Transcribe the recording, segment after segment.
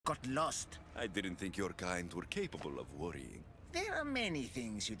got lost. I didn't think your kind were capable of worrying. There are many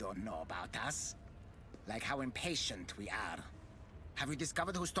things you don't know about us. Like how impatient we are. Have you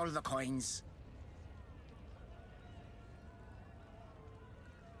discovered who stole the coins?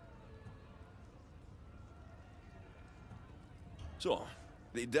 So,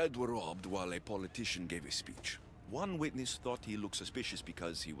 the dead were robbed while a politician gave a speech. One witness thought he looked suspicious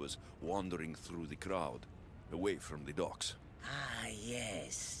because he was wandering through the crowd, away from the docks. Ah,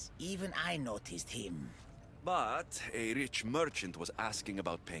 yes. Even I noticed him. But a rich merchant was asking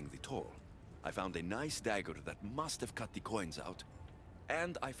about paying the toll. I found a nice dagger that must have cut the coins out.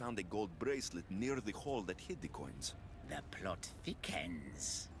 And I found a gold bracelet near the hole that hid the coins. The plot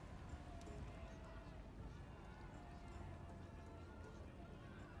thickens.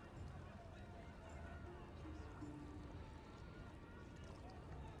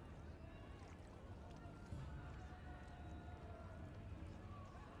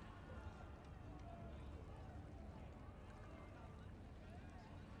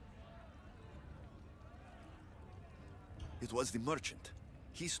 It was the merchant.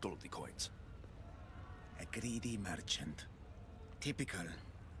 He stole the coins. A greedy merchant. Typical.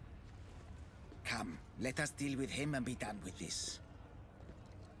 Come, let us deal with him and be done with this.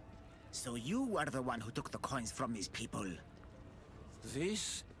 So you are the one who took the coins from these people?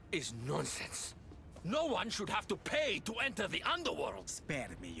 This is nonsense. No one should have to pay to enter the underworld. Spare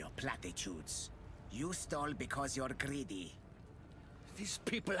me your platitudes. You stole because you're greedy. These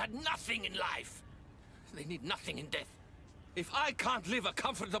people had nothing in life. They need nothing in death. If I can't live a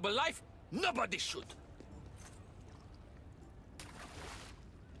comfortable life, nobody should.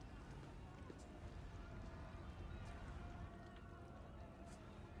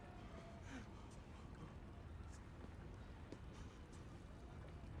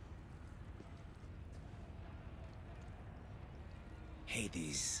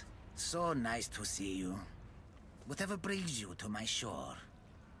 Hades, so nice to see you. Whatever brings you to my shore?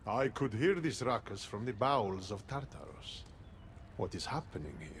 I could hear this ruckus from the bowels of Tartarus. What is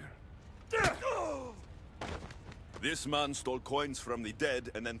happening here? This man stole coins from the dead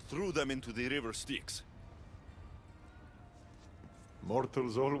and then threw them into the river Styx.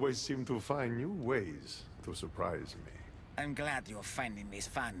 Mortals always seem to find new ways to surprise me. I'm glad you're finding this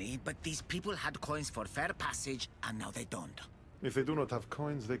funny, but these people had coins for fair passage, and now they don't. If they do not have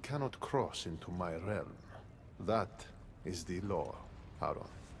coins, they cannot cross into my realm. That is the law, Aaron.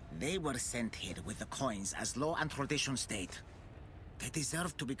 They were sent here with the coins as law and tradition state. They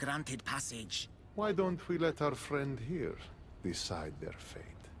deserve to be granted passage. Why don't we let our friend here decide their fate?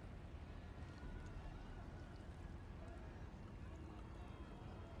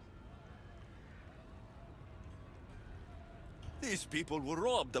 These people were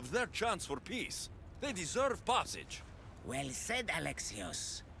robbed of their chance for peace. They deserve passage. Well said,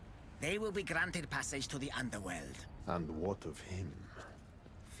 Alexios. They will be granted passage to the underworld. And what of him?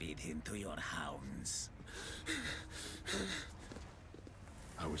 Feed him to your hounds.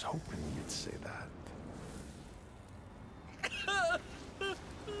 I was hoping you'd say that.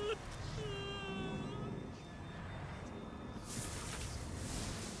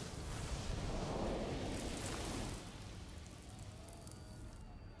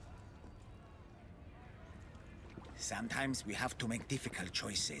 Sometimes we have to make difficult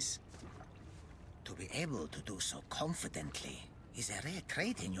choices. To be able to do so confidently is a rare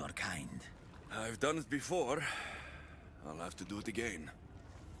trait in your kind. I've done it before. I'll have to do it again.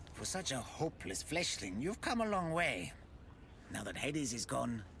 For such a hopeless fleshling, you've come a long way. Now that Hades is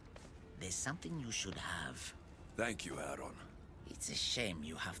gone, there's something you should have. Thank you, Aaron. It's a shame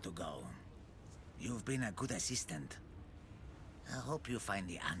you have to go. You've been a good assistant. I hope you find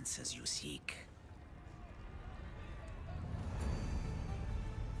the answers you seek.